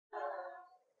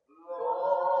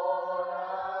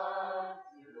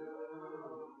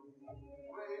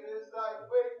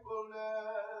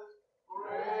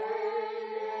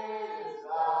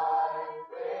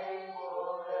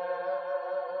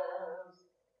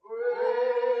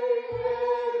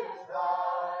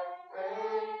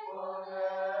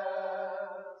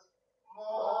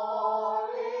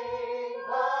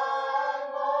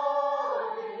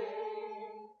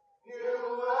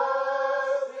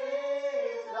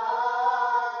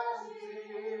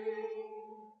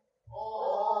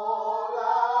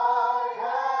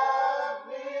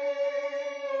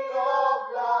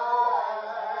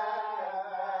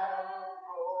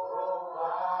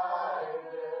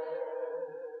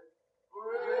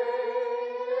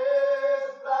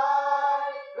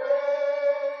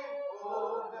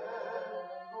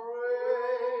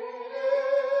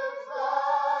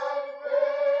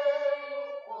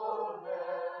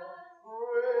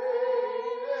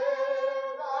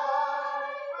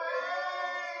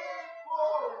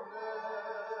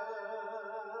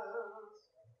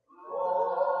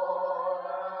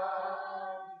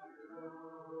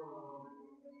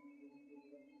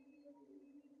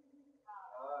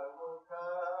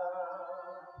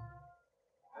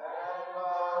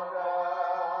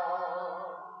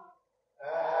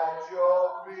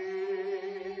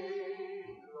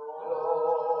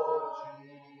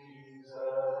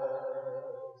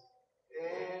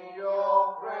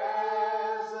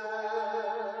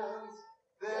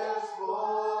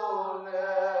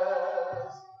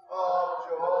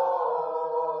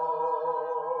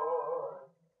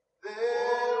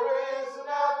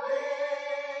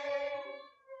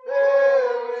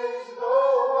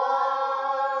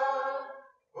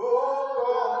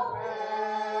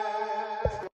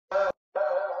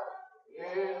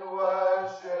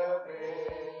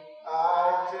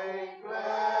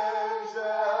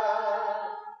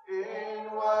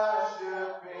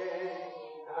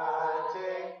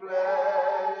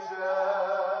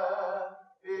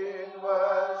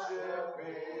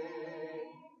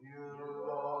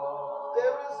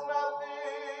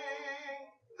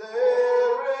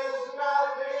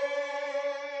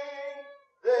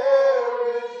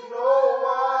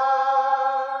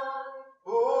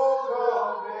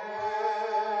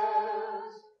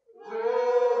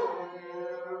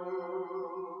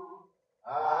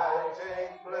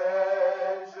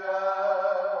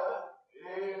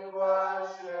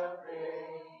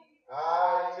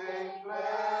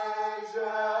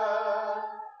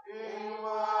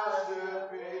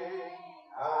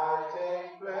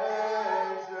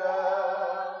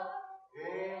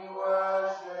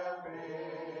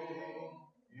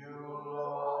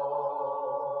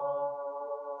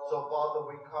So, Father,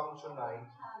 we come tonight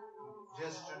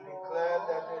just to declare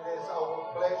that it is our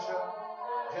pleasure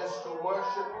just to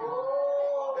worship you.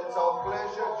 It's our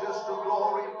pleasure just to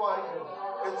glorify you.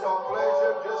 It's our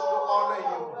pleasure just to honor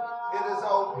you. It is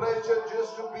our pleasure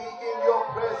just to be in your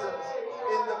presence.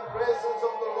 In the presence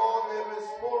of the Lord there is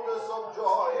fullness of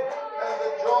joy, and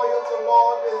the joy of the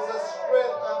Lord is a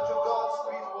strength unto God's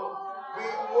people. We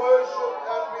worship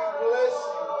and we bless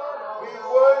you. We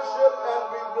worship and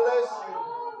we bless you.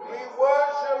 We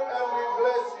worship and we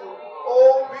bless you.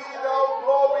 Oh, be thou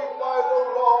glorified, O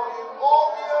Lord, in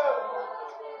all the earth.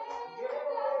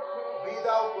 Be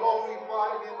thou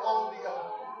glorified in all the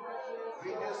earth.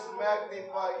 We just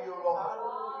magnify you, Lord.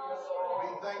 We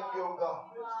thank you,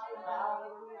 God.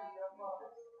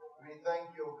 We thank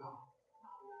you, God.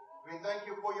 We thank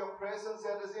you for your presence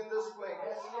that is in this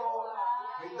place.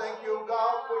 We thank you,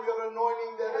 God, for your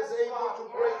anointing that is able to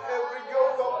break every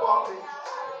yoke of bondage.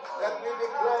 That we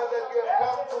declare that you have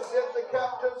come to set the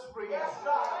captives free.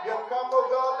 You have come, O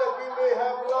God, that we may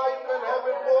have life and have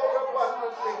it more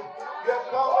abundantly. You have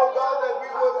come, O God, that we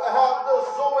would have the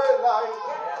Zoe life,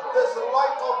 this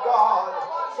life of God.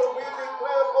 So we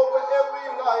declare over every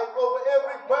life, over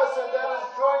every person that is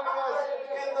joining us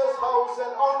in this house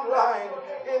and online,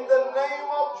 in the name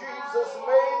of Jesus,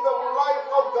 may the life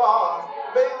of God,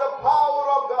 may the power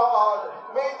of God,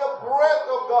 may the breath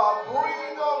of God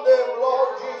breathe on them,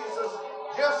 Lord Jesus.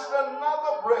 Just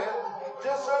another breath,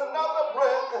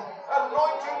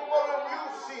 anointing for a new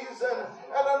season,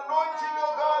 an anointing,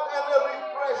 of God, and a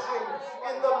refreshing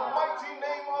in the mighty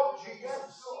name of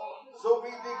Jesus. So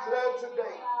we declare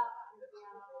today,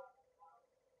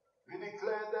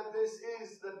 that this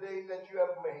is the day that you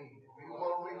have made. We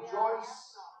will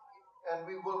rejoice and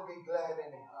we will be glad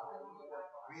in it.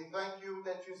 We thank you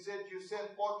that you said you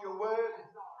sent forth your word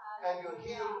and you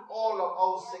healed all of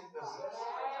our sicknesses,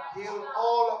 healed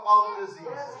all of our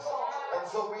diseases. And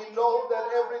so we know that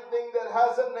everything that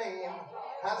has a name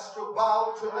has to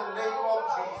bow to the name of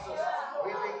Jesus.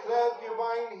 We declare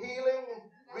divine healing.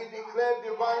 We declare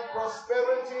divine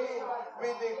prosperity. We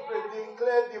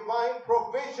declare divine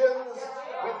provisions.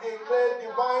 We declare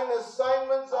divine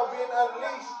assignments are being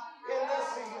unleashed in this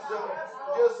season.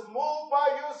 Just move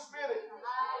by your Spirit.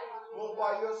 Move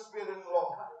by your Spirit,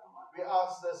 Lord. We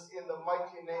ask this in the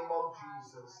mighty name of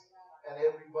Jesus. And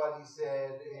everybody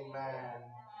said amen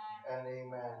and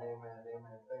amen, amen,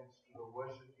 amen. Thanks to the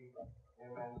worship team.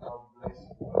 Amen. God bless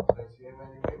you. God bless you. Amen.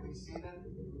 You may be seated.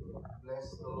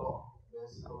 Bless the Lord.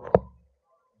 Bless the Lord.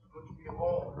 It's good to be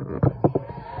home.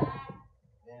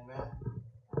 Amen.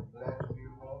 I'm glad to be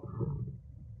home.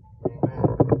 Amen.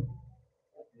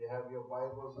 If you have your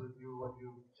Bibles with you, would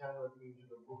you turn with me to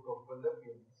the book of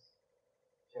Philippians,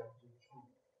 chapter 2.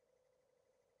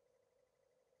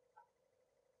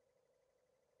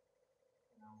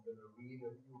 And I'm going to read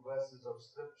a few verses of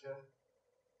scripture.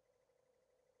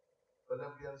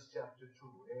 Philippians chapter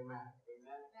 2. Amen.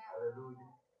 Amen.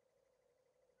 Hallelujah.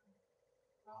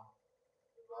 Now,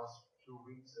 the last 2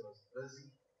 weeks I was busy.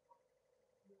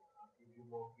 I'll give you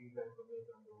more feedback from it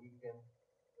on the weekend.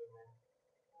 Amen.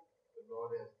 The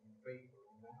Lord has been faithful.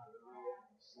 Amen. Hallelujah.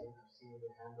 I've seen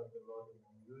the hand of the Lord in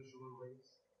unusual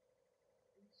ways.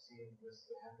 We've seen this,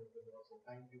 the hand of the Lord. So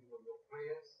thank you for your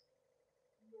prayers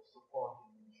and your support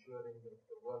in ensuring that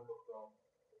the work of God,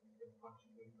 that we can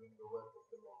continue doing the work of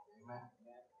the Lord. Amen.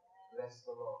 Amen. Bless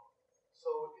the Lord.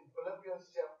 So in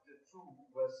Philippians chapter 2,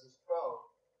 verses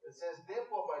 12, it says,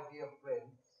 "Therefore, my dear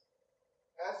friends,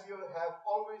 as you have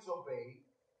always obeyed,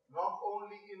 not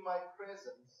only in my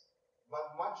presence,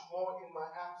 but much more in my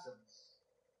absence,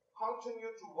 continue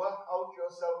to work out your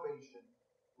salvation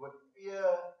with fear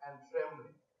and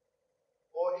trembling.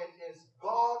 For it is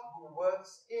God who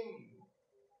works in you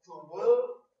to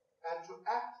will and to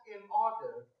act in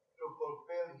order to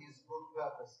fulfill his good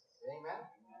purposes." Amen.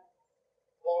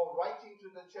 Paul, writing to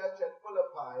the church at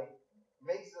Philippi,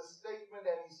 makes a statement,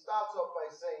 and he starts off by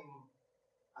saying,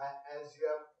 as you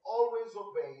have always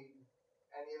obeyed,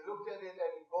 and he looked at it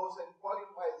and he goes and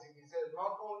qualifies it. He says,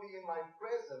 not only in my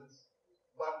presence,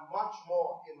 but much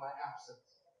more in my absence.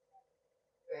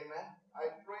 Amen.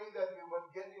 I pray that we would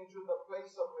get into the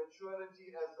place of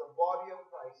maturity as the body of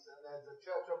Christ and as the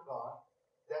church of God,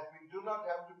 that we do not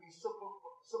have to be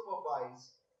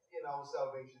supervised in our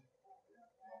salvation.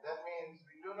 That means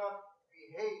we do not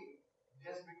behave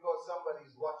just because somebody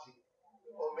is watching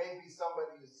or maybe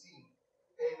somebody is seeing.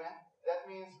 Amen. That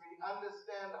means we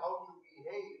understand how to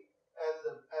behave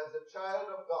as a child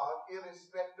of God,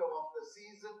 irrespective of the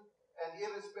season and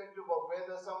irrespective of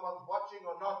whether someone's watching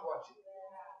or not watching.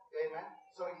 Amen.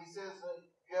 So he says,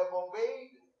 you have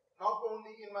obeyed not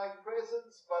only in my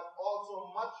presence, but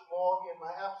also much more in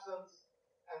my absence.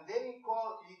 And then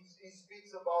he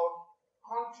speaks about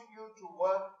continue to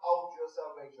work out your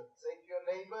salvation. Say to your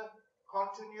neighbor,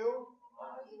 continue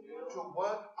to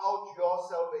work out your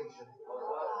salvation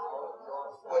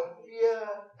with fear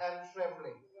and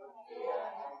trembling.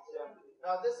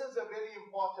 Now this is a very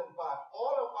important part.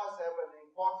 All of us have an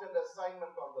important assignment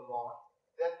from the Lord,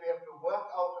 that we have to work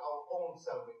out our own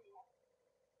salvation.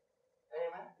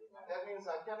 Amen. That means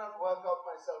I cannot work out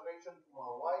my salvation for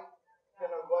my wife,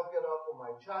 cannot work it out for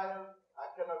my child,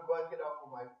 I cannot work it out for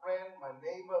my friend, my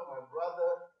neighbor, my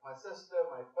brother, my sister,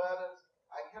 my parents.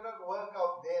 I cannot work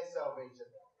out their salvation.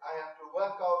 I have to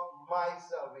work out my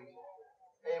salvation.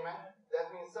 Amen.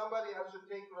 That means somebody has to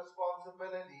take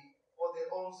responsibility for their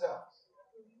own selves.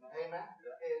 Amen.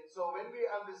 And so when we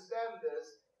understand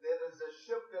this, there is a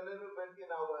shift a little bit in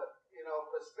our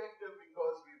perspective,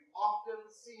 because we've often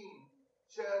seen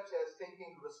church as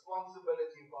taking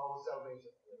responsibility for our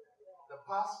salvation. The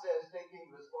pastor is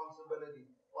taking responsibility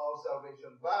for our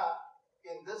salvation. But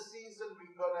in this season,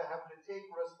 we're going to have to take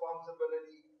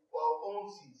responsibility for our own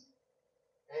season.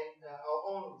 And our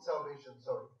own salvation,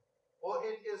 sorry. For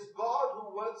it is God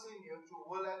who works in you to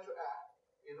will and to act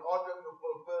in order to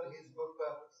fulfill his good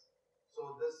purpose.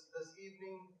 So this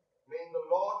evening, may the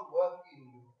Lord work in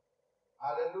you.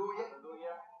 Hallelujah.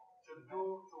 Hallelujah.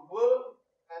 To will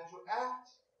and to act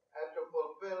and to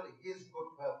fulfill his good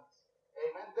purpose.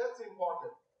 Amen. That's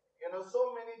important. You know,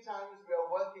 so many times we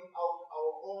are working out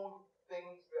our own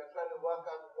things. We are trying to work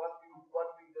out what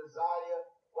we desire,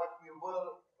 what we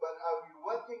will. But are we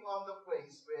working on the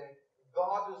place where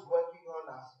God is working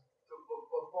on us to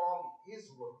perform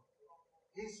his will,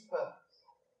 his purpose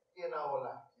in our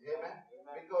lives? Amen.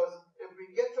 Because if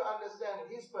we get to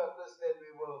understand his purpose, then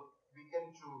we will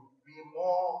begin to be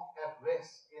more at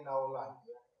rest in our lives.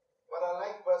 But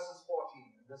I like verses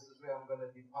 14. This is where I'm going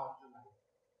to depart tonight.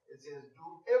 It says, do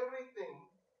everything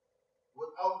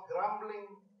without grumbling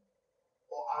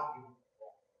or arguing,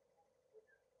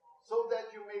 so that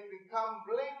you may become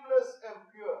blameless and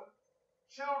pure,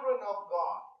 children of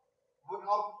God,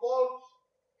 without fault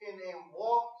in a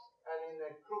warped and in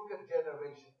a crooked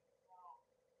generation.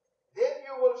 Then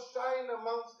you will shine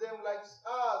amongst them like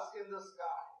stars in the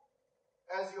sky,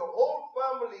 as you hold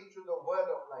firmly to the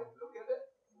word of life. Look at it.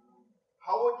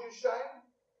 How would you shine?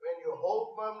 When you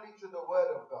hold firmly to the word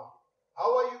of God.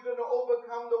 How are you going to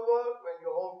overcome the world? When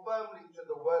you hold firmly to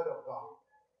the word of God.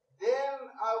 Then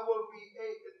I will be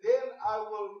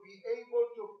able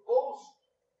to boast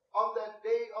on that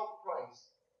day of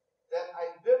Christ, that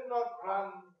I did not run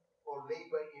or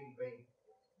labor in vain.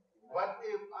 But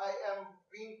if I am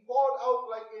being poured out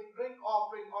like a drink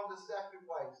offering on the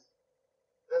sacrifice,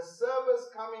 the service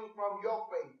coming from your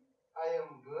faith, I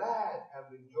am glad and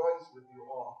rejoice with you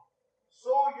all. So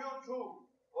you too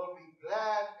will be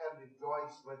glad and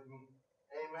rejoice with me.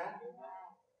 Amen.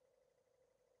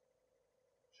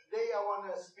 Today I want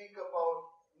to speak about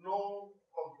no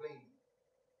complaining.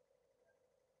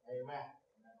 Amen.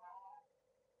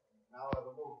 Now I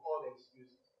remove all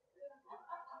excuses.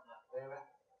 Amen.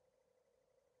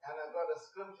 And I got a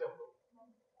scripture for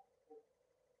you.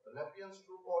 Philippians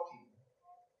 2:14.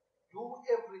 Do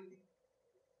everything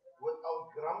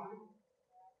without grumbling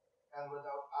and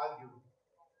without arguing.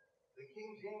 The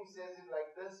King James says it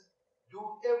like this: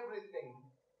 do everything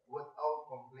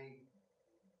without complaining,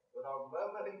 without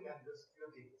murmuring and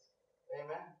disputing.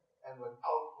 Amen. And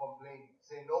without complaining.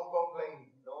 Say no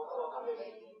complaining. No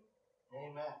complaining.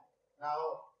 Amen.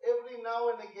 Now, every now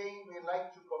and again we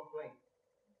like to complain.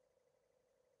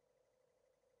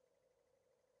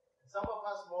 Some of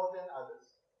us more than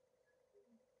others.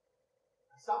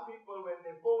 Some people, when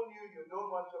they phone you, you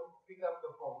don't want to pick up the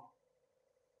phone.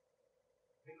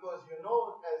 Because you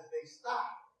know, as they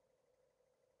start,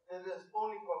 there is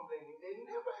only complaining. They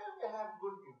never ever have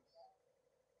good news.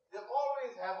 They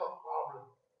always have a problem.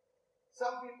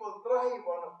 Some people thrive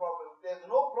on a problem. There's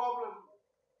no problem.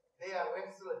 They are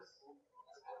restless.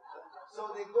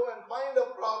 So they go and find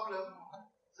a problem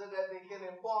so that they can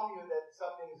inform you that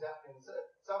something is happening. So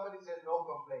somebody says no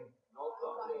complaint. No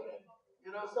complaint. You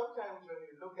know, sometimes when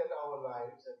we look at our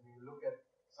lives and we look at,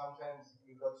 sometimes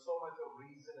we've got so much of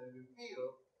reason and we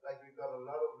feel like we've got a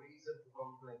lot of reason to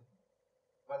complain.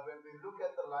 But when we look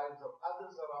at the lives of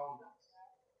others around us,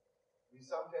 we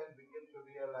sometimes begin to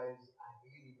realize, I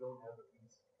really don't have a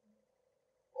reason.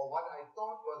 Or what I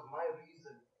thought was my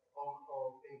reason,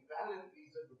 or a valid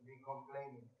reason to be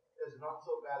complaining, is not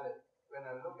so valid when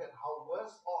I look at how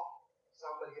worse off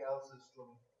somebody else is to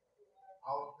me.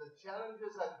 How the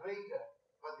challenges are greater,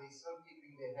 but they're still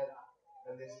keeping their head up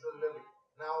and they're still living.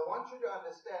 Now I want you to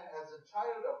understand, as a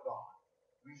child of God,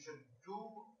 we should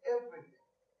do everything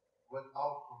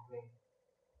without complaining.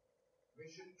 We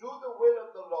should do the will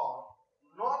of the Lord,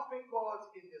 not because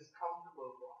it is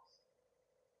comfortable for us.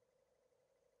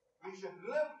 We should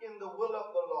live in the will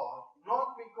of the Lord,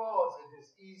 not because it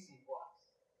is easy for us.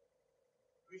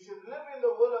 We should live in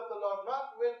the will of the Lord,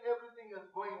 not when everything is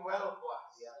going well for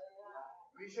us.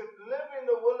 We should live in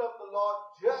the will of the Lord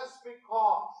just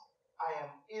because I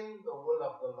am in the will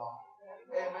of the Lord.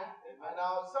 Amen. And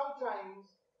now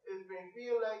sometimes it may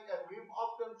feel like, and we've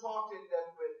often taught it,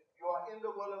 that when you are in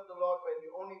the will of the Lord when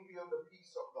you only feel the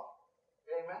peace of God.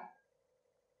 Amen.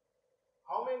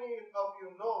 How many of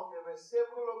you know there were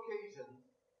several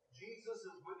occasions Jesus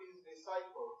is with his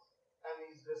disciples, and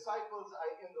his disciples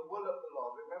are in the will of the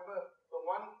Lord? Remember the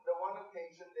one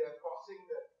occasion they are crossing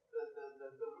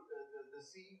the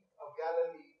Sea of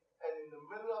Galilee, and in the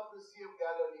middle of the Sea of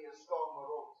Galilee a storm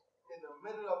arose. In the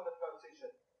middle of the transition,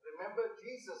 remember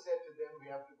Jesus said to them, we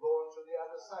have to go on to the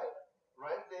other side.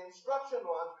 Right? The instruction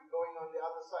was, we're going on the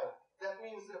other side. That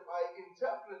means if I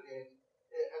interpret it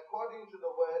according to the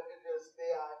word, it is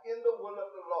they are in the will of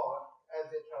the Lord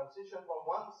as they transition from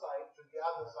one side to the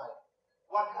other side.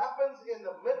 What happens in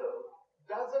the middle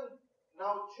doesn't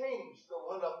now change the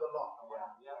will of the Lord.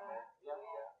 Amen.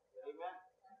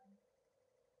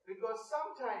 Because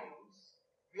sometimes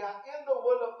we are in the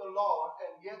will of the Lord,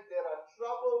 and yet there are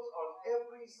troubles on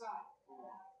every side.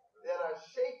 There are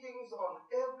shakings on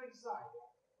every side,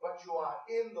 but you are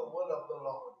in the will of the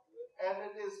Lord. And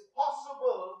it is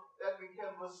possible that we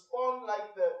can respond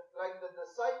like the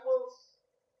disciples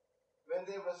when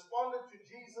they responded to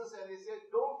Jesus and they said,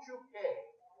 don't you care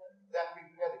that we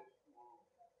perish?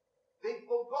 They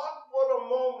forgot for a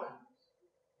moment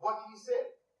what he said.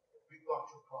 We got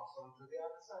to cross on to the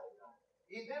other side.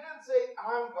 He didn't say,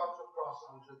 I'm got to cross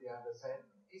on to the other side.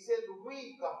 He said,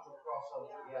 we got to cross on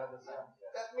to the other side.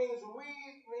 That means we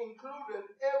included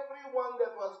everyone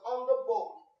that was on the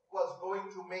boat was going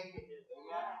to make it.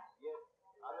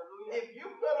 If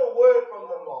you've got a word from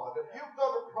the Lord, if you've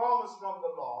got a promise from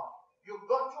the Lord, you've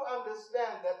got to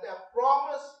understand that that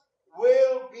promise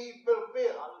will be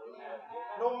fulfilled.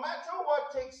 No matter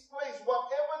what takes place,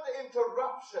 whatever the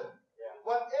interruption,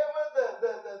 whatever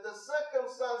the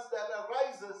circumstance that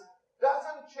arises,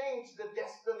 doesn't change the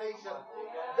destination,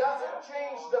 doesn't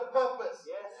change the purpose,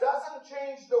 doesn't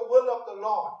change the will of the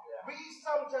Lord. We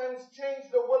sometimes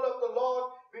change the will of the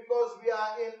Lord because we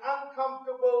are in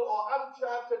uncomfortable or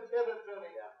uncharted territory.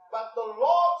 But the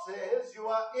Lord says, you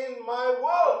are in my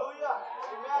will.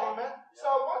 Amen. So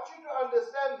I want you to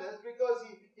understand this, because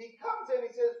he comes and he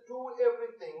says, do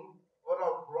everything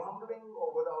without grumbling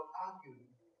or without arguing.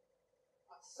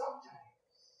 But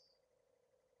sometimes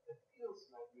it feels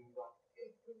like we've got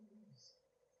every reason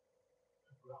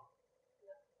to grumble.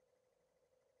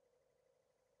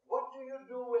 What do you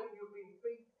do when you've been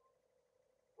faithful?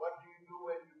 What do you do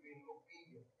when you've been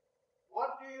obedient?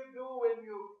 What do you do when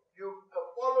you've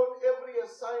followed every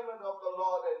assignment of the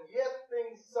Lord, and yet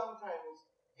things sometimes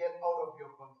get out of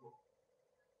your control?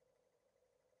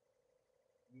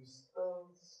 You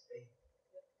still stay.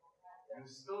 You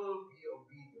still be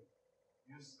obedient.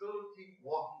 You still keep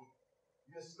walking.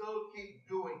 You still keep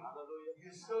doing.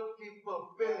 You still keep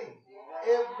fulfilling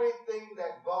everything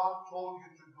that God told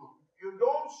you to do. You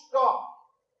don't stop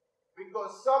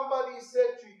because somebody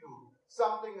said to you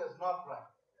something is not right.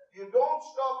 You don't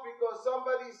stop because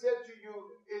somebody said to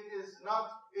you it is not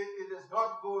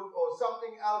good, or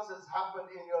something else has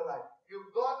happened in your life. You've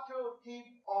got to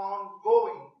keep on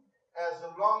going as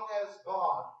long as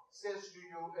God says to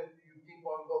you, and you keep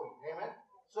on going. Amen?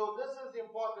 So this is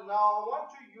important. Now I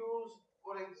want to use,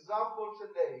 for example,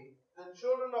 today, the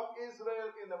children of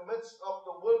Israel in the midst of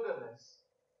the wilderness.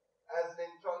 As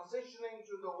they're transitioning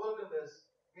to the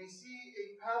wilderness, we see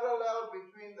a parallel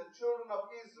between the children of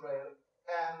Israel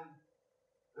and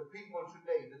the people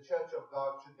today, the church of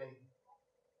God today.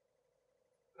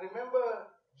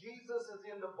 Remember, Jesus is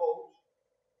in the boat.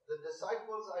 The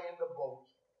disciples are in the boat.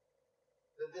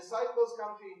 The disciples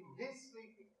come to him. He's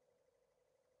sleeping.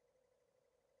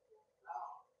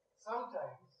 Now,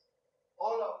 sometimes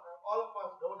all of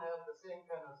us don't have the same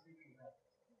kind of sleeping habits.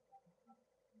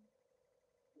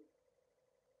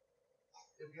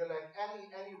 If you're like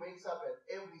Annie wakes up at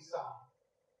every sound.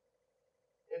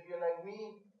 If you're like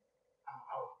me, I'm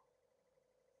out.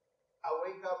 I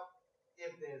wake up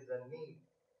if there's a need.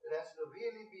 It has to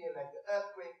really be like an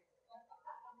earthquake.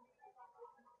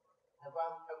 If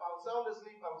I'm sound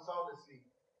asleep, I'm sound asleep.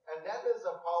 And that is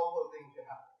a powerful thing to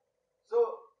have.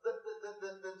 So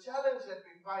the challenge that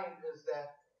we find is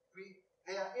that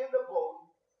they are in the boat.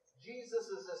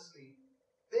 Jesus is asleep.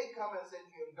 They come and say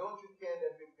to him, don't you care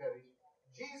that we perish?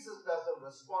 Jesus doesn't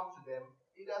respond to them.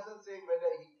 He doesn't say whether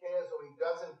he cares or he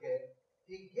doesn't care.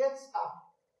 He gets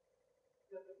up.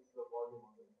 This is the volume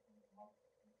of the mic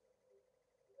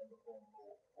and the phone.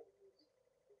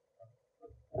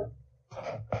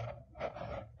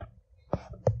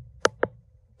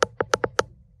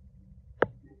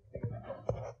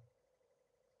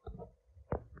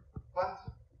 But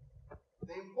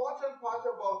the important part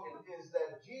about it is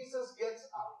that Jesus gets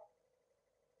up,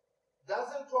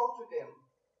 doesn't talk to them,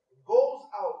 goes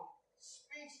out,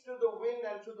 speaks to the wind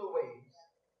and to the waves,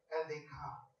 and they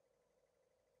calm.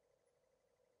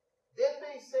 Then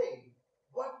they say,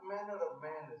 what manner of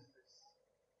man is this?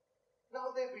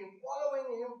 Now they've been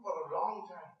following him for a long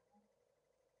time.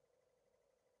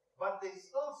 But they're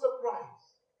still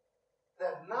surprised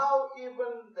that now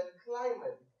even the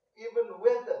climate, even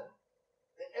weather,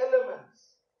 the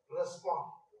elements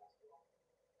respond.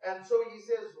 And so he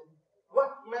says,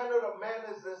 what manner of man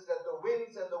is this that the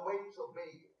winds and the waves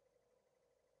obey you?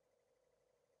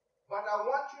 But I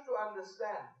want you to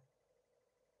understand,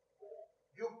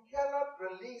 you cannot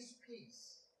release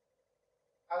peace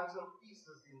until peace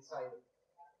is inside of you.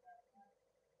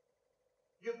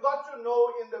 You got to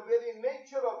know in the very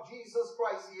nature of Jesus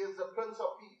Christ, he is the Prince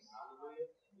of Peace.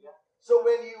 So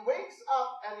when he wakes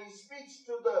up and he speaks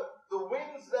to the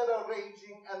winds that are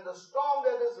raging and the storm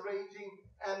that is raging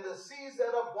and the seas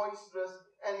that are boisterous,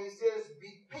 and he says,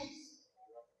 be peace.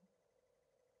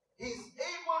 He's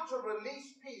able to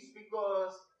release peace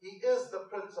because he is the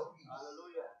Prince of Peace.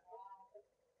 Hallelujah.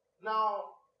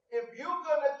 Now, if you're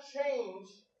going to change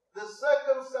the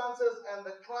circumstances and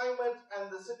the climate and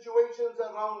the situations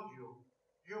around you,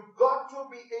 you've got to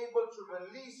be able to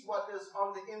release what is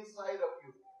on the inside of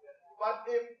you. But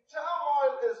if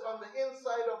turmoil is on the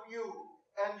inside of you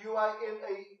and you are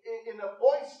in a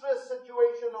boisterous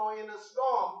situation or in a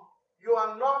storm, you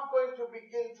are not going to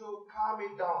begin to calm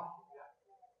it down.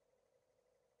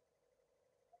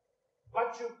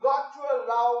 But you've got to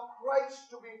allow Christ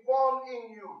to be formed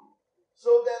in you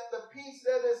so that the peace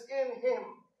that is in him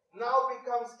now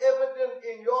becomes evident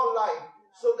in your life,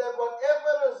 so that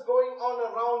whatever is going on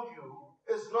around you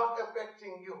is not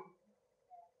affecting you.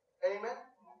 Amen?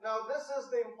 Now this is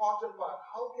the important part.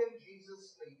 How can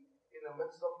Jesus sleep in the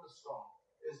midst of the storm?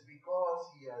 Is because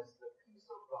he has the peace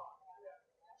of God.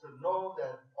 To know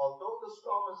that although the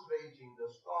storm is raging, the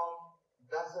storm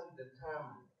doesn't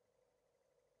determine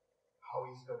how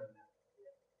he's going to live.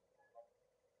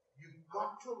 You've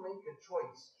got to make a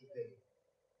choice today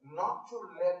not to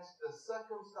let the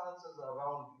circumstances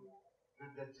around you to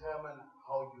determine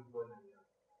how you're going to live.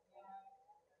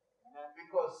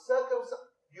 Because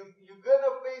you're going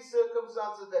to face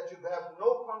circumstances that you have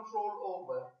no control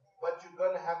over, but you're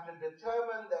going to have to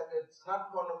determine that it's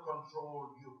not going to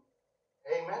control you.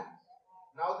 Amen?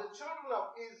 Now the children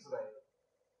of Israel,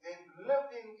 they've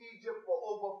lived in Egypt for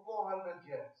over 400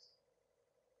 years.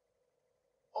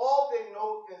 All they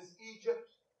know is Egypt.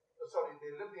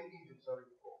 They lived in Egypt,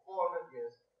 for 400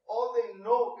 years. All they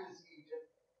know is Egypt.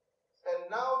 And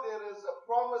now there is a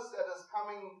promise that is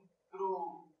coming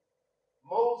through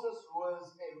Moses, who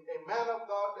is a man of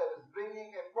God, that is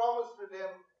bringing a promise to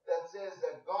them that says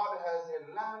that God has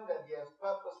a land that he has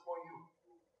purpose for you.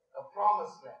 A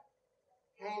promised land.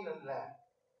 Canaan land.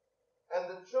 And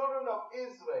the children of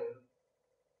Israel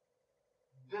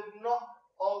did not,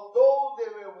 although they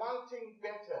were wanting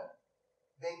better,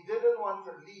 they didn't want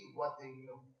to leave what they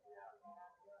knew.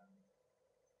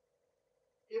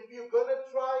 If you're going to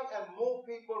try and move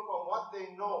people from what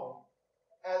they know,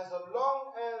 as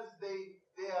long as they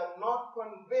are not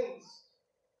convinced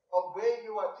of where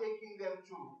you are taking them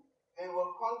to, they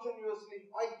will continuously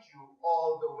fight you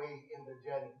all the way in the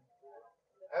journey.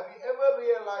 Have you ever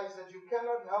realized that you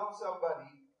cannot help somebody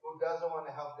who doesn't want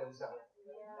to help themselves?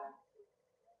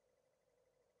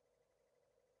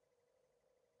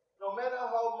 No matter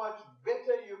how much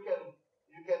better you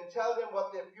can tell them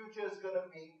what their future is going to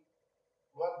be,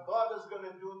 what God is going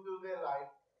to do through their life,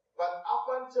 but up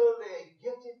until they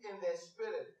get it in their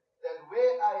spirit that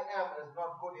where I am is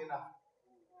not good enough,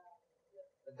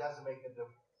 it doesn't make a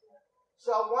difference. So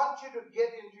I want you to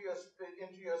get into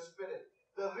your spirit.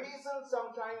 The reason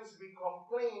sometimes we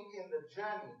complain in the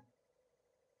journey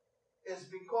is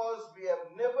because we have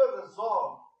never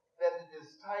resolved that it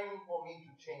is time for me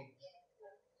to change.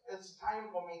 It's time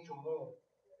for me to move.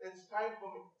 It's time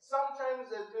for me.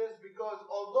 Sometimes it is because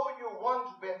although you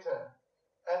want better,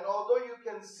 and although you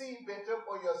can see better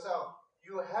for yourself,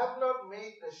 you have not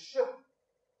made the shift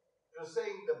to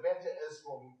saying the better is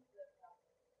for me.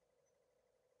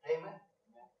 Amen.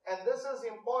 And this is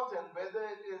important, whether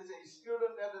it is a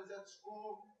student that is at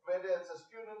school, whether it's a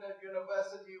student at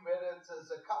university, whether it's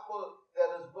a couple that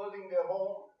is building their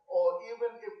home, or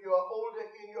even if you are older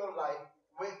in your life,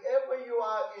 wherever you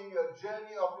are in your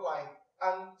journey of life,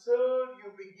 until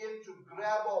you begin to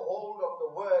grab a hold of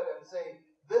the word and say,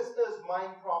 this is my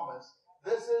promise.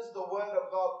 This is the word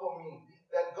of God for me.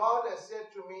 That God has said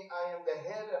to me, I am the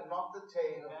head and not the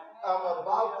tail. I'm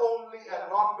above only and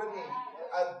not beneath.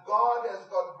 And God has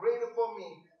got greater for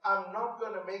me. I'm not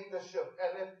going to make the shift.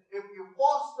 And then if you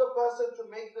force the person to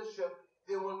make the shift,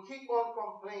 they will keep on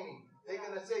complaining. They're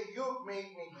going to say, you've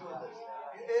made me do this.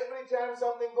 Every time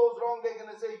something goes wrong, they're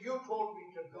going to say, you told me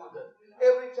to do this.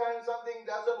 Every time something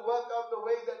doesn't work out the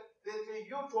way that they say,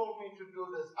 you told me to do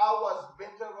this. I was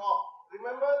better off.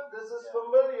 Remember, this is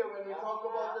familiar when we talk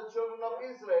about the children of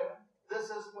Israel. This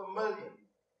is familiar.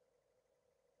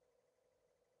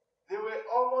 There were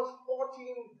almost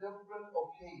 14 different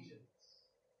occasions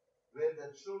where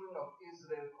the children of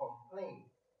Israel complained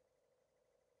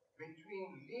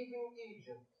between leaving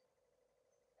Egypt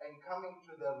and coming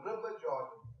to the river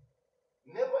Jordan,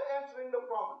 never entering the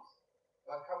promise,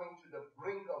 but coming to the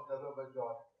brink of the river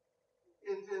Jordan.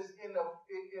 It is in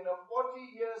a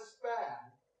 40-year span,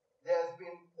 there's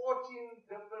been 14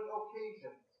 different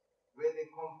occasions where they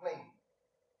complained.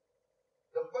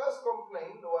 The first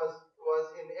complaint was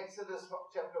in Exodus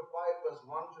chapter 5, verse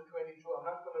 1 to 22. I'm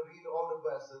not going to read all the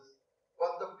verses.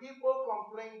 But the people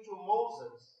complained to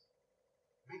Moses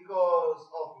because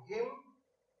of him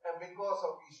and because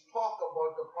of his talk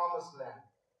about the promised land.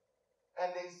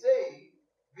 And they say,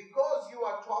 because you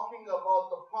are talking about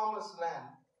the promised land,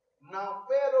 now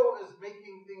Pharaoh is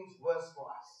making things worse for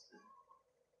us.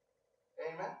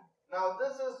 Amen. Now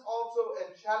this is also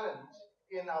a challenge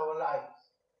in our lives.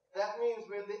 That means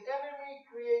when the enemy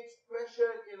creates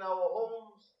pressure in our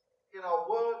homes, in our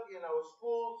work, in our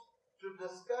schools, to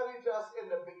discourage us in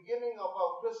the beginning of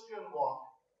our Christian walk,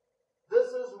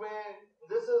 this is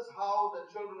how the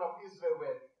children of Israel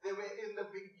were. They were in the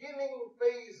beginning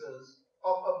phases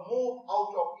of a move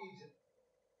out of Egypt.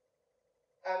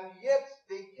 And yet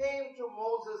they came to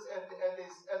Moses and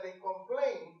they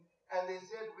complained and they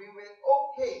said, we were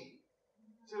okay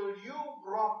till you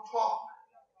brought talk.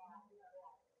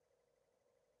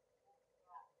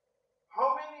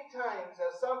 How many times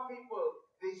have some people,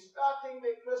 they starting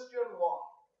their Christian walk,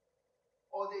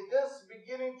 or they just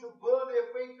beginning to build their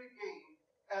faith again,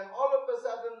 and all of a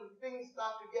sudden things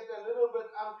start to get a little bit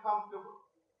uncomfortable.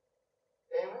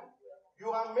 Amen?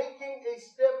 You are making a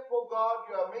step for God,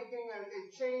 you are making a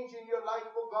change in your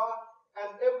life for God,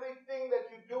 and everything that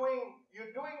you're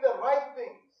doing the right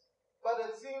things, but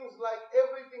it seems like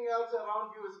everything else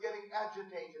around you is getting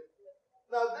agitated.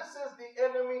 Now this is the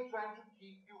enemy trying to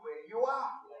keep you where you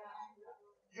are.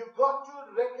 You've got to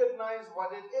recognize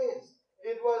what it is.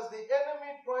 It was the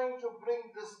enemy trying to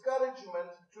bring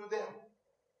discouragement to them.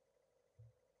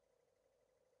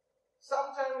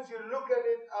 Sometimes you look at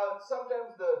it,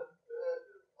 sometimes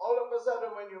all of a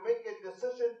sudden when you make a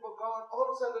decision for God, all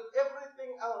of a sudden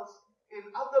everything else in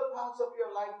other parts of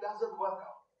your life doesn't work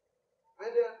out.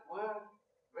 Whether at work,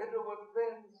 whether with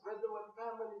friends, whether with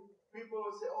family, people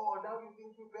will say, oh, now you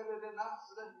think you're better than us.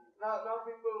 Now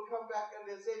people will come back and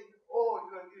they say, oh,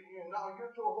 now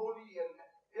you're too holy, and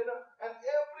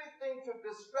everything to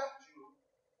distract you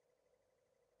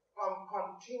from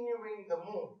continuing the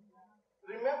move.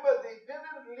 Remember, they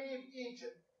didn't leave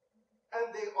Egypt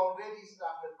and they already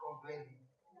started complaining.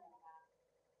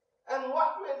 And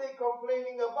what were they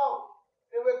complaining about?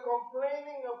 They were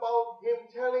complaining about him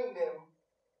telling them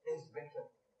it's better.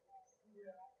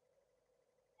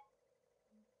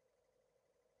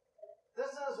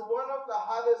 This is one of the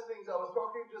hardest things. I was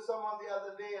talking to someone the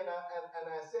other day and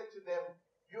I said to them,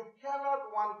 you cannot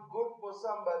want good for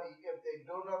somebody if they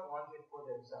do not want it for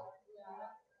themselves.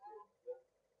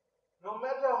 No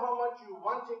matter how much you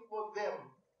want it for them,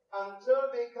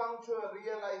 until they come to a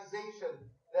realization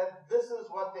that this is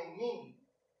what they need,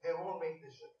 they won't make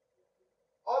the shift.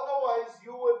 Otherwise,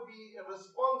 you would be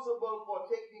responsible for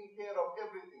taking care of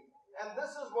everything. And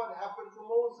this is what happened to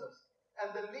Moses. And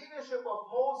the leadership of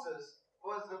Moses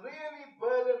was really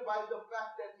burdened by the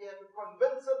fact that he had to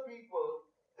convince the people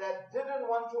that didn't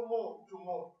want to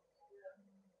move.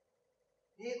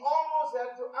 He almost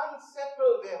had to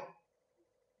unsettle them.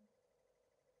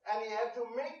 And he had to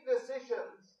make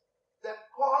decisions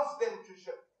that caused them to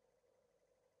shift.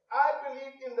 I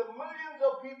believe in the millions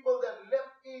of people that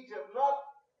left Egypt, not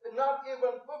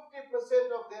even 50%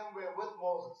 of them were with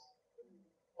Moses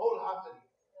wholeheartedly.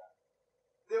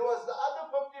 There was the other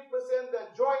 50%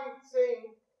 that joined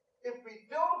saying, if we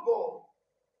don't go,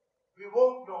 we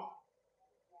won't know.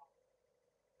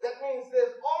 That means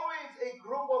there's always a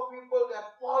group of people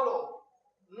that follow,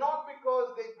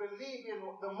 believe in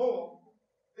the move.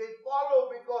 They follow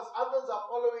because others are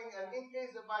following, and in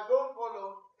case if I don't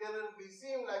follow, then it will be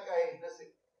seem like I ain't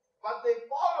listening. But they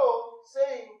follow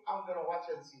saying, I'm going to watch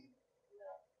and see.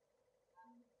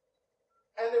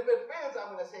 And if it fails,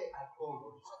 I'm going to say, I told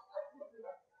you so.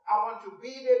 I want to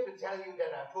be there to tell you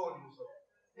that I told you so.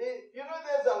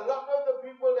 There's a lot of the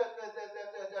people that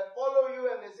follow you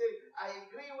and they say, I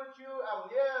agree with you, I'm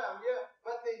here.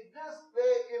 But they just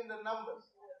play in the numbers.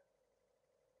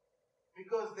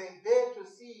 Because they're there to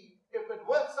see if it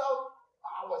works out,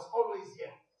 I was always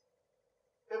here.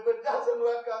 If it doesn't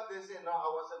work out, they say, no, I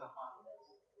wasn't a part of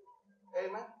this.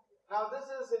 Amen? Now this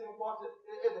is important.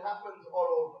 It happens all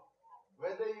over.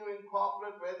 Whether you're in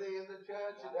corporate, whether you're in the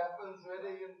church, it happens.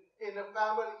 Whether you're in a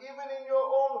family, even in your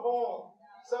own home.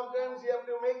 Sometimes you have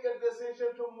to make a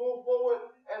decision to move forward,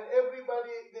 and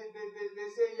everybody, they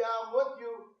say, yeah, I'm with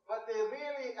you, but they're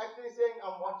really actually saying,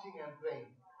 I'm watching and praying.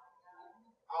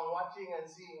 I'm watching and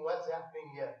seeing what's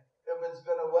happening here, if it's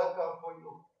going to work out for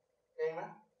you. Amen?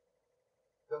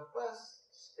 The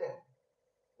first step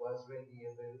was when he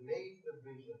relayed the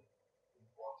vision in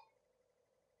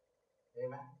 40.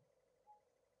 Amen?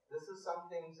 This is some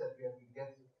things that we have to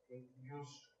get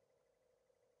used to.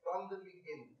 From the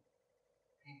beginning,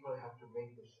 people have to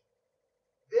make the shift.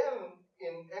 Then,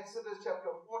 in Exodus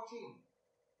chapter 14,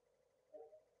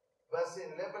 verse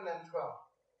 11 and 12,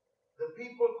 the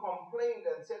people complained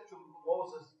and said to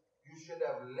Moses, you should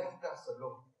have left us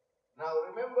alone. Now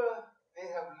remember, they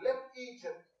have left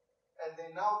Egypt and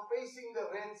they're now facing the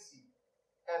Red Sea.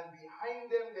 And behind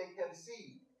them they can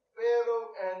see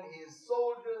Pharaoh and his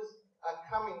soldiers are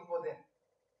coming for them.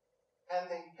 And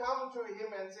they come to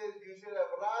him and say, you should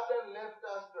have rather left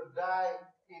us to die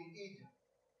in Egypt.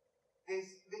 They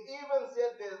even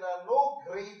said there are no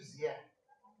graves here.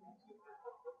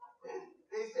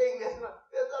 They're saying there's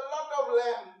a lot of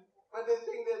land, but they're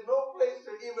saying there's no place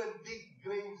to even dig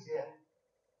graves here.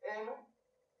 Amen?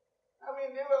 I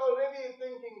mean, they were already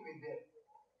thinking we did.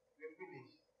 We're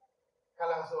finished.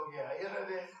 Kalasogia,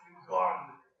 they're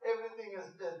gone. Everything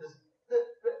is dead.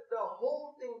 The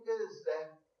whole thing is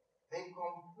that they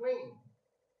complained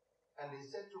and they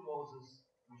said to Moses,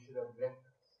 we should have left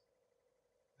us.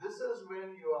 This is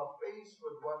when you are faced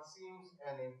with what seems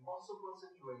an impossible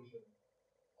situation,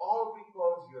 all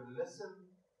because you listen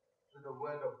to the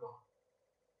word of God.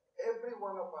 Every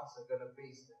one of us are going to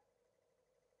face that.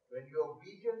 When you're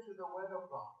obedient to the word of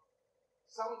God,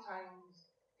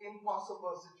 sometimes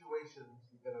impossible situations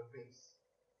you're going to face.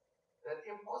 That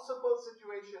impossible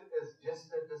situation is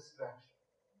just a distraction.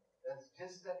 That's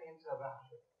just an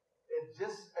interruption. It's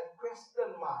just a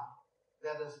question mark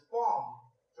that is formed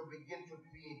to begin to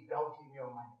create doubt in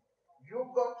your mind.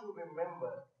 You've got to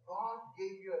remember, God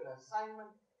gave you an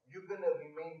assignment. You're going to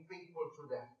remain faithful to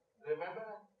that. Remember,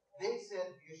 they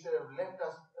said you should have left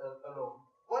us alone.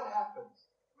 What happens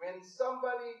when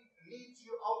somebody leads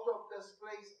you out of this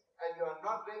place and you are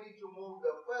not ready to move?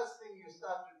 The first thing you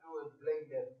start to do is blame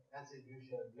them and say, you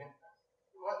should have left us.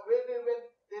 Where they went,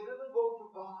 they didn't go to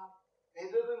God. They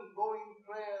didn't go in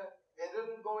prayer. They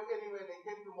didn't go anywhere. They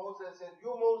came to Moses and said,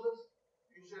 you Moses,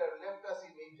 you should have left us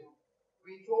in Egypt.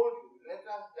 We told you, let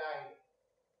us die.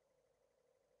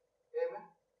 Amen.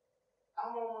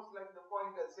 I'm almost like the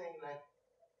point of saying, like,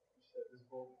 you should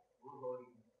just go holy.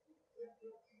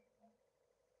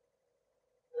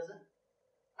 Is it?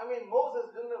 I mean,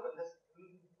 Moses didn't ever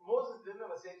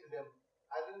say to them,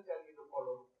 I didn't tell you to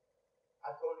follow.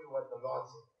 I told you what the Lord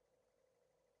said.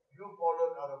 You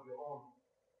followed out of your own.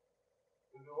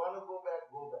 If you want to go back,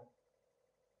 go back.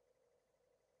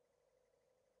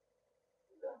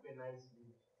 That would be nice.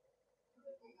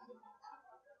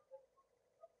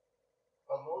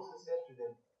 But Moses said to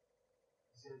them,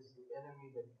 he says, the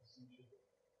enemy that you see today,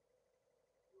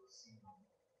 you will see no more.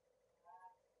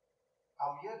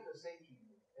 I'm here to say to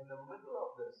you, in the middle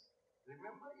of this,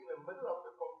 remember in the middle of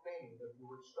the complaining, that you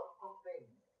would stop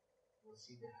complaining, you will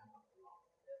see the hand of the Lord.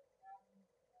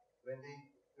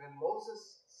 When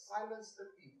Moses silenced the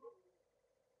people,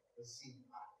 the sea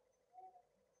parted.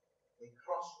 They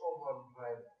crossed over on dry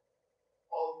land.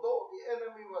 Although the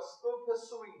enemy was still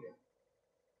pursuing them,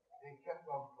 they kept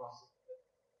on crossing.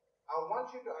 I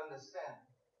want you to understand,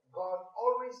 God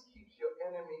always keeps your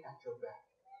enemy at your back.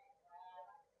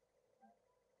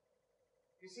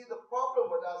 You see, the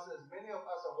problem with us is many of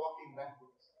us are walking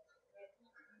backwards.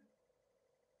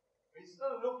 We're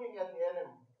still looking at the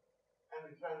enemy and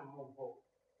we're trying to move forward,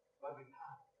 but we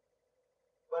can't.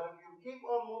 But if you keep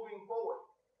on moving forward,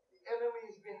 the enemy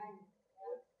is behind you.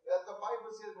 As the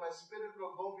Bible says, my spirit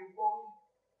will go before me,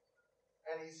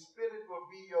 and his spirit will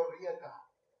be your rear guard.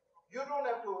 You don't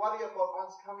have to worry about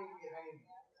what's coming behind you.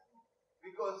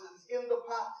 because it's in the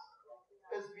past.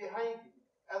 It's behind you.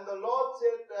 And the Lord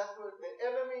said that the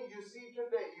enemy you see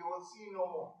today, you will see no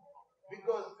more.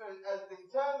 Because as they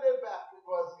turned their back, it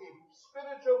was a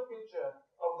spiritual picture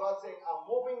of God saying, I'm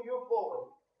moving you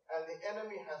forward, and the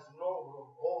enemy has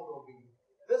no hold over you.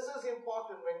 This is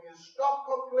important. When you stop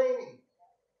complaining,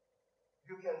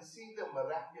 you can see the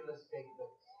miraculous take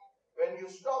place. When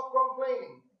you stop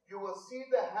complaining, you will see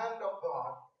the hand of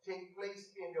God take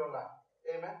place in your life.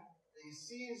 Amen? He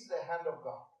sees the hand of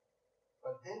God.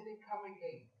 But then they come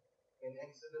again in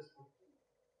Exodus 15.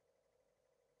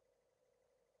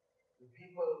 The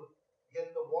people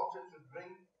get the water to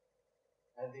drink,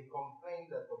 and they complain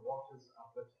that the waters are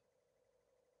bitter.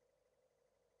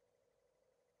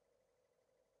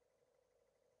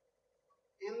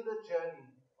 In the journey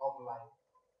of life,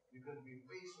 you're going to be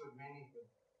faced with many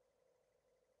things.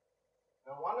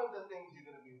 Now, one of the things you're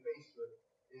going to be faced with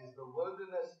is the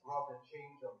wilderness brought a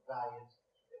change of diet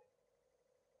today.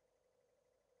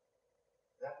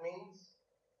 That means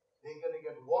they're going to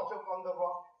get water from the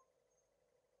rock.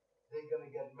 They're going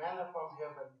to get manna from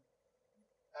heaven.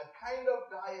 A kind of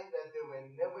diet that they were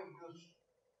never used to.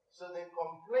 So they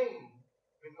complain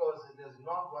because it is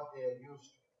not what they are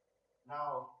used to.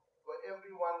 Now, for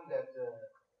everyone that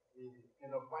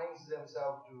finds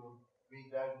themselves to be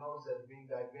diagnosed as being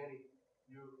diabetic,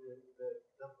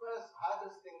 the first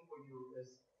hardest thing for you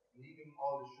is leaving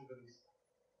all the sugary stuff.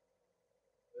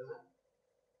 Is it?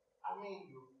 I mean,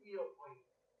 you feel for it.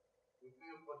 You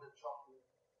feel for the chocolate.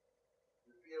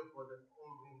 You feel for the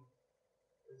cool drink.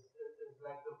 It's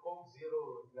like the Coke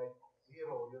Zero, it's like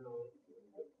zero,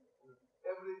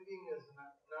 Everything is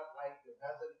not right. It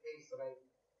doesn't taste right.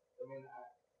 I mean,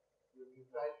 if you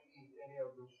try to eat any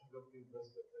of those sugar-free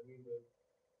biscuits, I mean,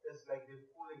 it's like they're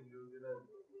fooling you,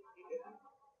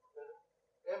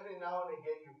 Every now and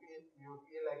again, you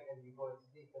feel like, and you go and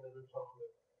sneak a little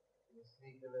chocolate. You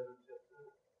sneak a little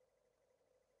chocolate.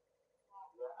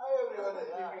 Everyone is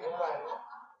keeping quiet.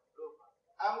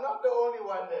 I'm not the only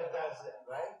one that does that,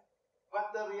 right?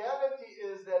 But the reality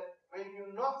is that when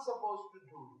you're not supposed to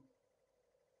do it,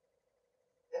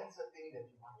 that's the thing that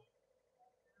you want to do.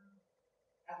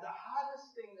 And the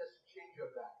hardest thing is to change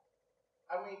your diet.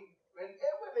 I mean,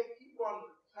 whenever they keep on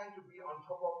trying to be on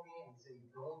top of me and say,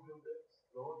 don't do this,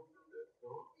 don't do this,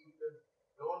 don't eat this,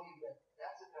 don't eat that,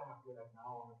 that's the time I feel like, now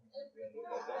I want to eat this.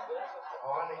 I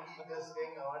want to eat this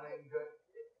thing, I want to enjoy it.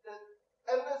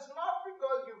 And it's not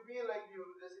because you feel like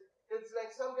it's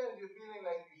like sometimes you're feeling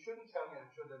like you shouldn't tell me I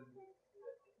shouldn't do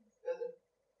it.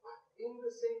 But in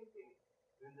the same thing,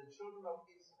 when the children of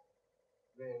Israel,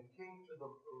 they came to the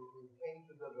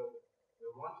river, they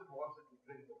wanted water to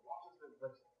drink, the waters were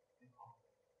bitter, they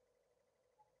complained.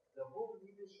 The whole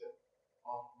leadership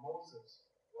of Moses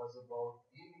was about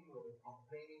dealing with a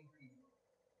complaining people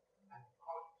and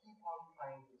keep on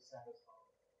trying to satisfy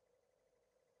them.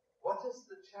 What is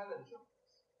the challenge of this?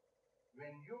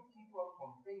 When you keep on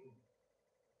complaining,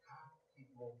 you can't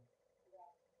keep moving.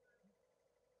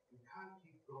 You can't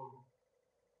keep growing.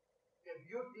 If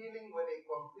you're dealing with a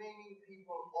complaining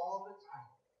people all the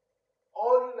time,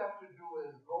 all you have to do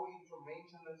is go into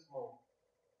maintenance mode.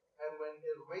 And when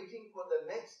they're waiting for the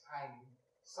next time,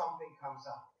 something comes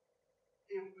up.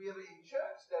 If we're a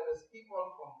church that is keep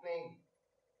on complaining,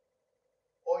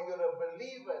 or you're a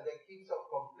believer that keeps on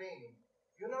complaining,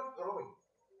 you're not growing.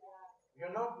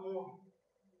 You're not moving.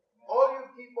 All you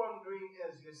keep on doing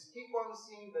is you keep on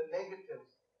seeing the negatives,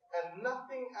 and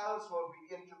nothing else will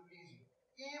begin to please you.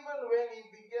 Even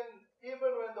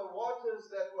when the waters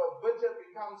that were bitter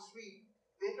become sweet,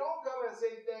 they don't come and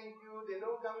say thank you, they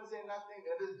don't come and say nothing,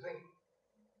 they just drink.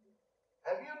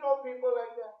 Have you known people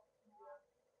like that?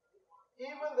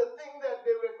 Even the thing that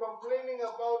they were complaining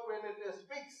about when it is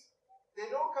fixed, they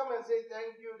don't come and say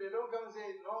thank you, they don't come and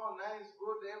say, no, nice,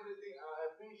 good, everything,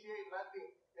 I appreciate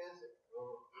nothing. They say,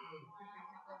 oh.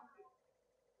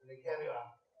 And they carry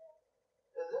on.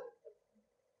 Is it?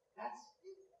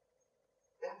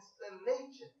 That's the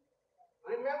nature.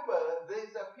 Remember,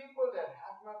 these are people that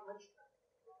have not matured.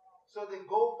 So they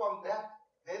go from that,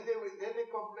 then they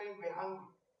complain, we're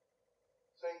hungry.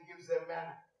 So it gives them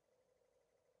manna.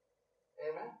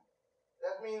 Amen?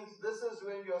 That means this is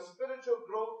when your spiritual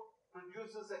growth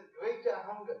produces a greater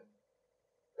hunger.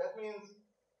 That means,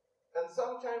 and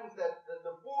sometimes that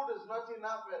the food is not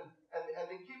enough and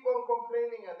they keep on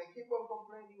complaining and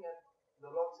the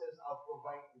Lord says, I'll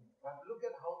provide you. But look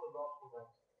at how the Lord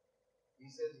provides. He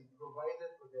says He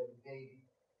provided for them daily.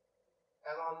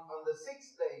 And on the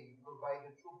sixth day, He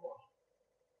provided 2 portions.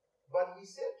 But He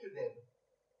said to them,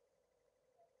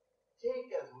 take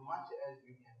as much as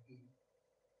you can eat.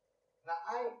 Now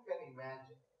I can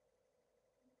imagine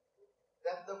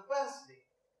that the first day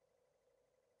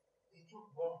they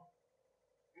took more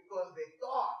because they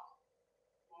thought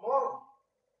tomorrow,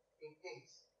 in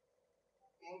case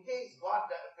God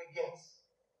forgets,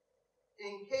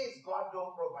 in case God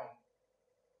don't provide.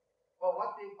 But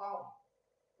what they found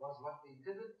was what they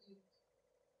didn't eat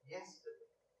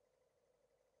yesterday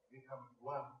becomes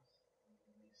worms on the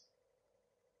next day.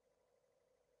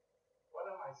 What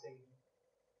am I saying?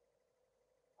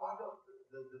 Part of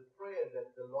the prayer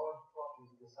that the Lord taught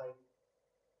his disciples,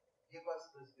 give us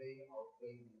this day our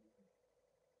daily bread.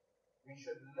 We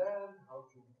should learn how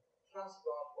to trust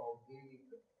God for our daily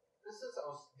bread. This is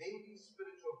our daily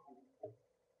spiritual food.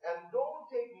 And don't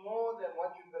take more than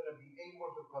what you're going to be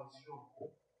able to consume.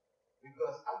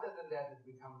 Because other than that, it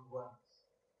becomes worms.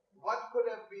 What could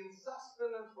have been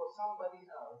sustenance for somebody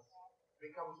else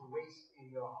becomes waste in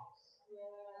your house.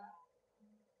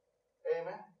 Yeah.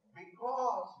 Amen.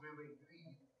 Because we were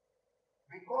greedy.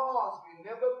 Because we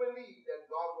never believed that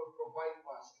God will provide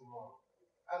for us tomorrow.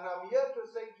 And I'm here to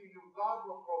say to you, God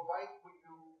will provide for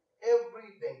you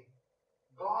every day.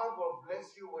 God will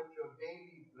bless you with your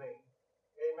daily bread.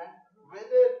 Amen.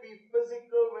 Whether it be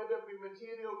physical, whether it be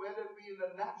material, whether it be in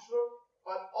the natural,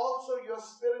 but also your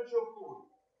spiritual food.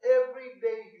 Every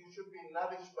day you should be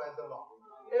nourished by the Lord.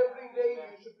 Every day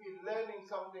you should be learning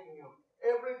something new.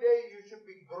 Every day you should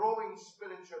be growing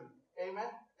spiritually.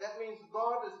 Amen. That means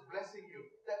God is blessing you.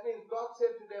 That means God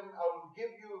said to them, I will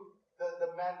give you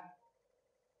the manna.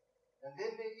 And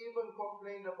then they even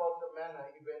complained about the manna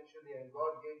eventually, and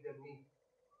God gave them meat.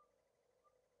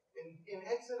 In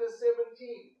Exodus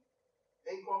 17,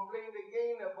 they complained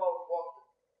again about water.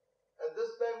 At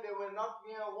this time, they were not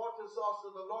near a water source,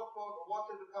 so the Lord called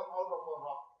water to come out of a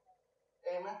rock.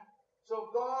 Amen.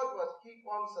 So God was keep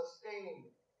on sustaining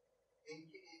them.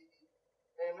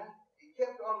 Amen. He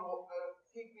kept on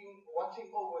watching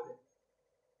over them.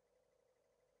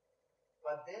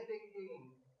 But then they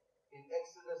came in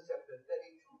Exodus chapter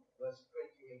 32, verse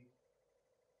 28.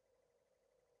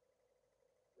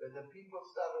 Where the people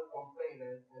started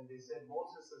complaining and they said,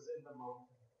 Moses is in the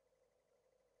mountain.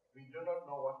 We do not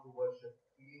know what to worship.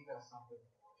 Create us something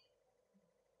to worship.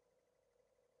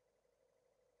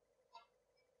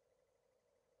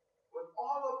 With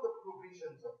all of the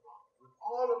provisions of God, with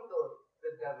all of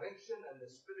the direction and the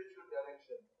spiritual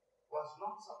direction, was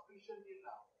not sufficient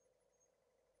enough.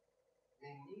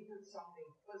 They needed something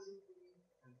physically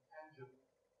and tangible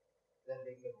that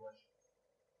they can worship.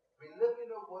 We live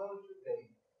in a world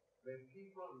today where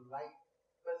people like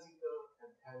physical and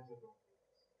tangible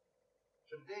things.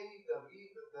 Today, the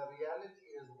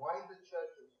reality is why the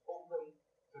church is open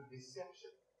to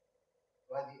deception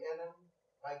by the enemy,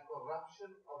 by corruption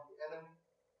of the enemy,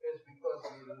 is because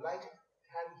we like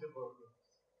tangible things.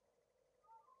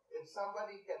 If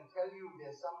somebody can tell you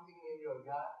there's something in your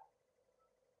yard,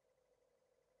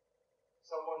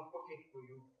 someone put it for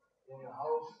you in your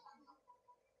house,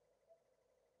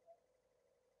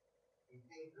 you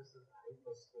think this is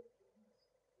hyper-spiritualness.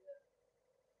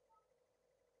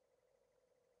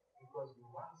 Because we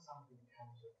want something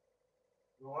tangible.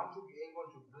 We want to be able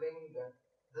to blame that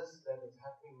this that is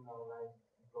happening in our lives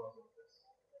because of this.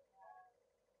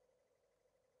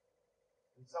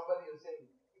 And somebody is saying,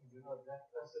 that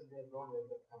person there don't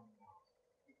ever come out.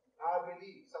 Now I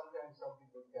believe sometimes some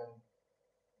people carry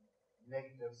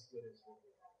negative spirits with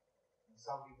them. And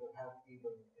some people have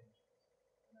evil intentions.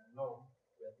 And I know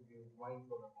we have to be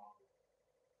mindful about it.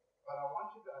 But I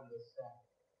want you to understand,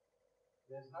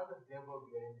 there's not a devil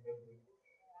behind every bush.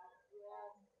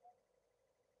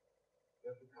 We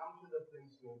have to come to the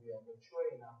place where we are mature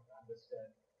enough to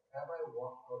understand, have I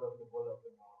walked out of the will of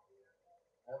the Lord here?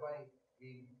 Have I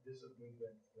been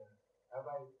disobedient here? Have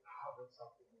I harbored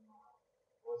something in my heart?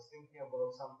 I was thinking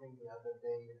about something the other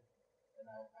day, and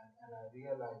I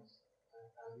realized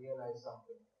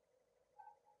something.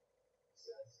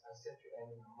 I said to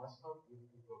Annie, I must not give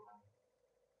people money.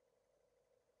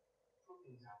 Two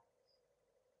things happen.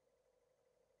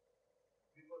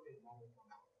 People take money from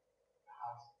the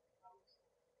heart.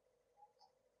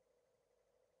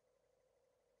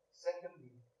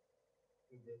 Secondly,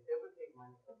 if they ever take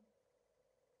money from you,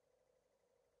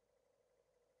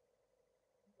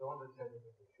 don't tell you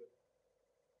that they should.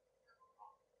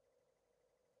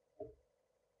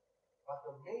 But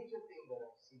the major thing that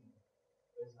I've seen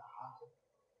is the heart of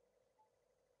people.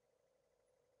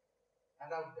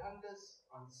 And I've done this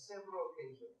on several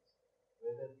occasions,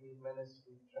 whether it be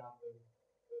ministry, traveling,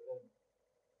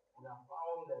 and I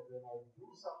found that when I do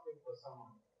something for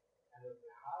someone, and if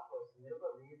the heart was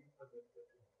never really connected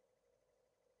to me,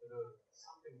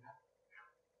 something happened.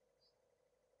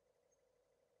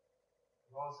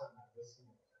 And all of a sudden I'm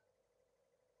listening to it.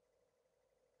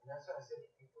 that's why I said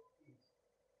to people, please,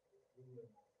 leave me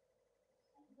alone.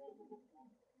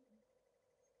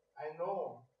 I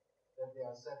know that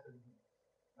there are certain things.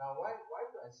 Now, why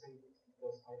do I say this?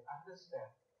 Because I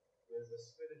understand there's a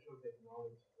spiritual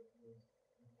technology that means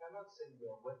you cannot say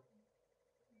you are with me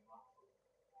if you're not true.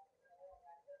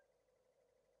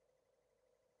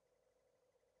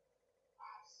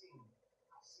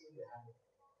 I've seen the hand of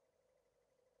God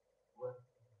work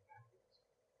in miraculous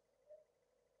ways.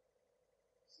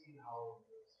 Seen how he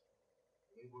was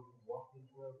able to walk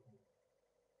into a room and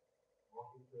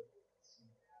see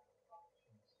the hand of God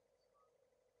change things.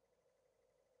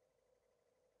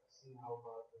 I've seen how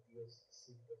God reveals the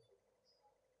secrets of His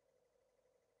heart.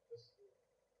 Just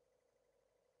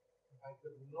if I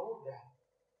could know that,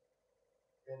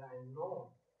 then I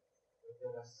know that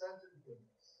there are certain things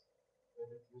that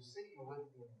if you say you're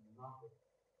with me and you're not with me,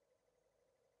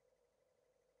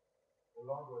 the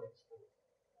Lord will expose.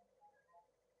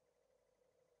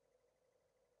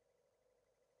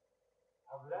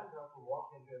 I've learned how to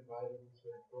walk into environments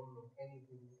where I don't know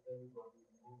anything, anybody,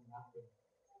 know nothing.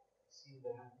 See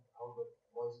the hand, how the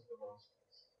voice of the Lord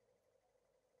speaks.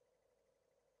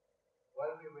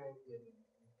 While we were in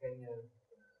Kenya,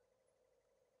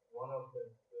 one of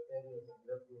the areas I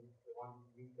lived in, the one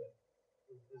weekend,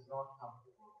 is not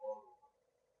comfortable all the time.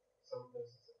 Some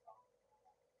places are comfortable,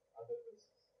 other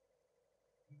places.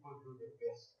 People do their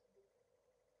best.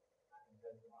 I can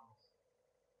tell you honestly.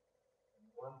 And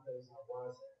one place I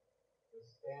was at,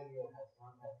 this area has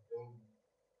not had rain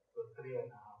for 3.5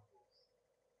 years.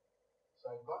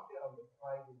 So I got there on the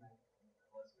Friday night.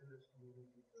 I was in this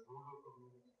community, the rural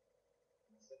community,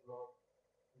 and I said, Lord,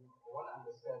 I want to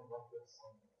understand what you're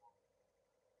saying.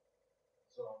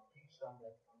 So I preached on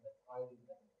that Friday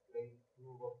night. Great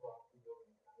move of God, people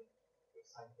were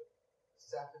excited.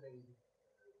 Saturday,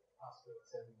 pastor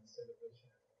was having a celebration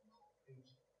at home, so I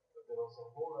preached, but there was a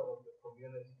whole lot of the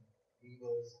community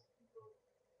leaders and people.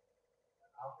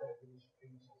 And after I finished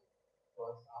preaching,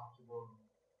 towards afternoon,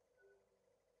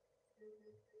 they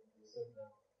said,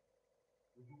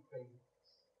 would you pray for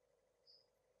us?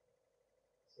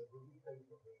 I said, would you pray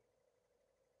for me?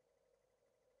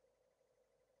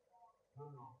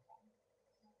 No.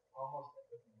 Almost like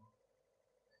an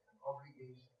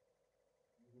obligation.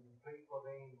 You will pray for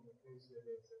rain in the place where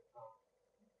there's a drought.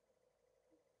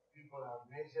 People are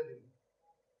measuring,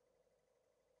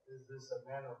 is this a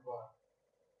man of God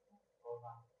or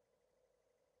not?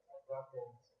 I got there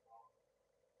and said, no.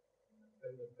 And I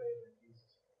prayed the prayer that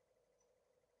Jesus prayed.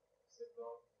 I said,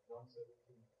 Lord, John 17,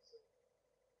 he said,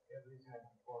 every time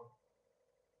I call,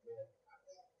 there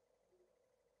answer.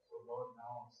 So Lord,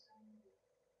 now I'm standing here.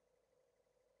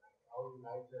 Like how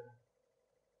Elijah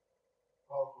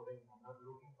called for rain, I'm not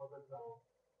looking for the cloud,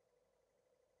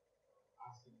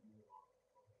 I'm asking you, Lord,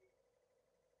 for rain.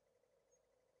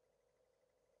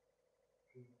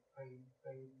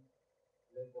 Pray,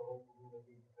 let the whole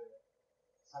community pray.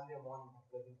 Sunday morning, I'm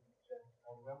getting to church.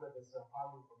 I remember there's a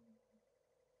army community.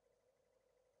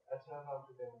 I turned out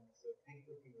to them and said, take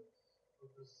the fields,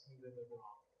 put the seed in the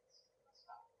ground, it's going to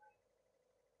start raining.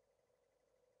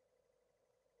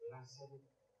 When I said it,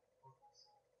 I put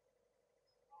myself.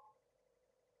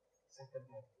 Second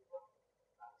hand,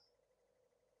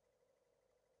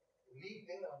 leave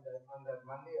there on that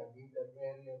Monday, I leave that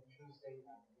area. Tuesday,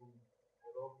 I'm in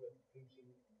Nairobi and preaching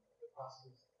the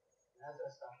pastors. And as I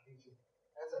start preaching,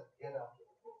 as I get up to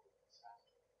the pulpit, it starts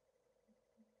to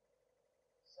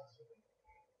rain.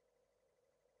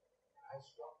 And I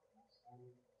stopped and I was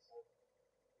standing myself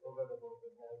over the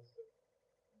pulpit and I said,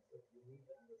 you need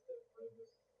to understand why this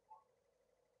is important.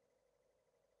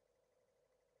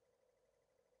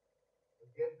 To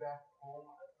get back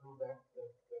home, I flew back, I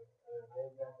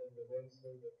arrived back on the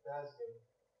Wednesday, the Thursday,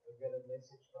 I get a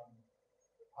message from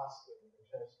the pastor in the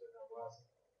church that I was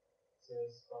in. It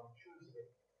says, from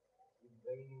Tuesday, it's been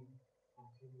raining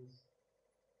continuously.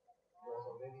 It was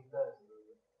already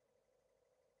Thursday.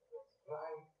 It was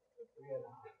dry for 3.5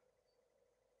 years.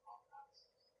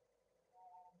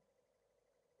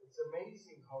 It's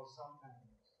amazing how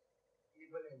sometimes,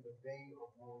 even in the day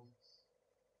of Moses,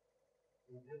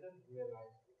 he didn't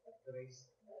realize the grace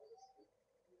that Moses had.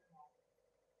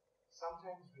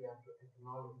 Sometimes we have to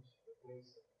acknowledge the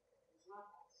grace that it's not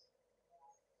us,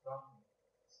 it's not me,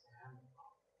 it's the hand of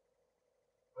God.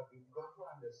 But we've got to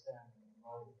understand and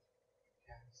acknowledge we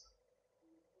carry something.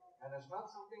 And it's not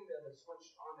something that is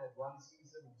switched on at one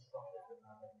season and stopped at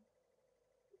another.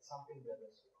 It's something that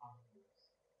is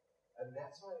continuous. And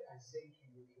that's why I say to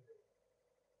you today,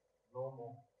 no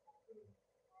more complaining.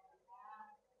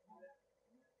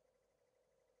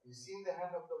 You've seen the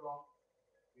hand of the Lord.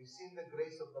 You've seen the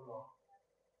grace of the Lord.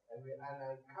 And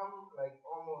I come like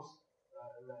almost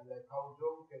like how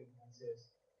Job came and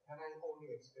says, can I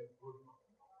only expect good from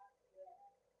you?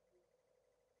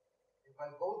 If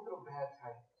I go through bad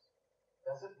times,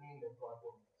 doesn't mean that God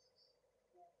won't exist.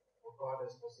 Or God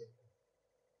has forsaken me.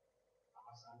 I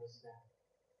must understand.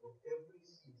 With every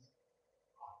season,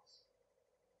 God is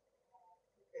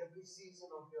with every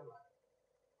season of your life,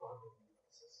 God will be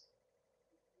consistent.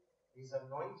 His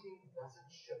anointing doesn't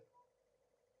shift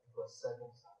because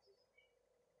circumstances shift.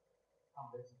 Come,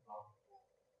 let's bow.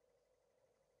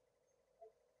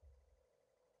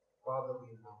 Father,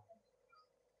 we love you.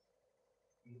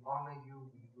 We honor you,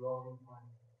 we glorify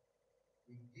you.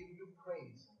 We give you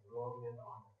praise and glory and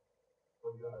honor,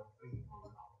 for you are a faithful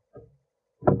God.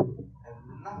 And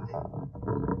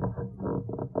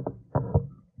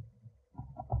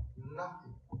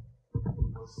nothing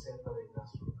will separate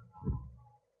us from the love.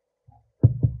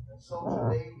 And so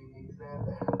today we declare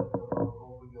the hand of the Lord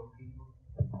over your people,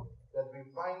 that we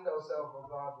find ourselves, oh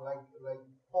God, like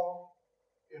Paul,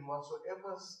 in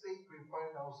whatsoever state we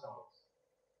find ourselves,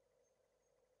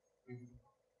 we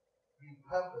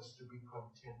purpose to be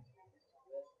content.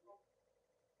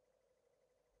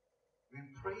 We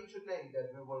pray today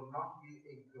that we will not be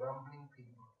a grumbling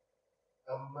people,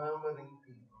 a murmuring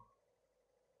people,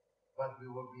 but we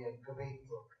will be a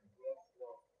grateful people.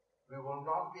 We will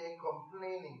not be a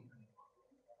complaining people,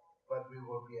 but we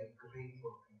will be a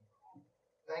grateful people.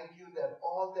 Thank you that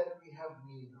all that we have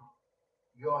need of,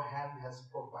 your hand has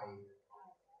provided.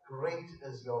 Great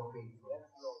is your faithfulness.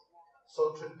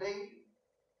 So today,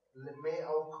 may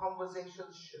our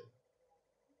conversations shift.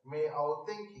 May our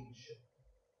thinking shift.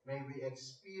 May we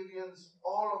experience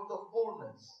all of the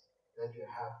fullness that you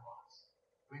have for us.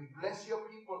 We bless your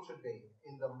people today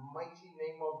in the mighty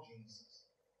name of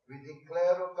Jesus. We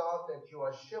declare, oh God, that you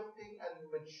are shifting and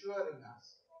maturing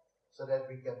us so that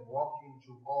we can walk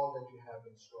into all that you have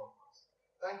in store for us.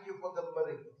 Thank you for the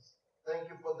miracles.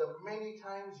 Thank you for the many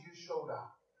times you showed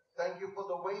up. Thank you for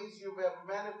the ways you have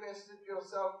manifested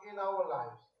yourself in our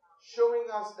lives, showing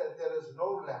us that there is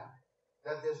no lack,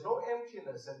 that there's no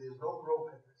emptiness and there's no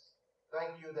brokenness.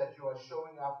 Thank you that you are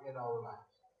showing up in our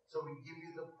lives. So we give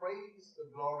you the praise,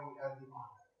 the glory, and the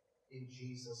honor in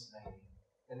Jesus' name.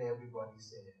 And everybody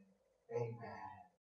said, amen.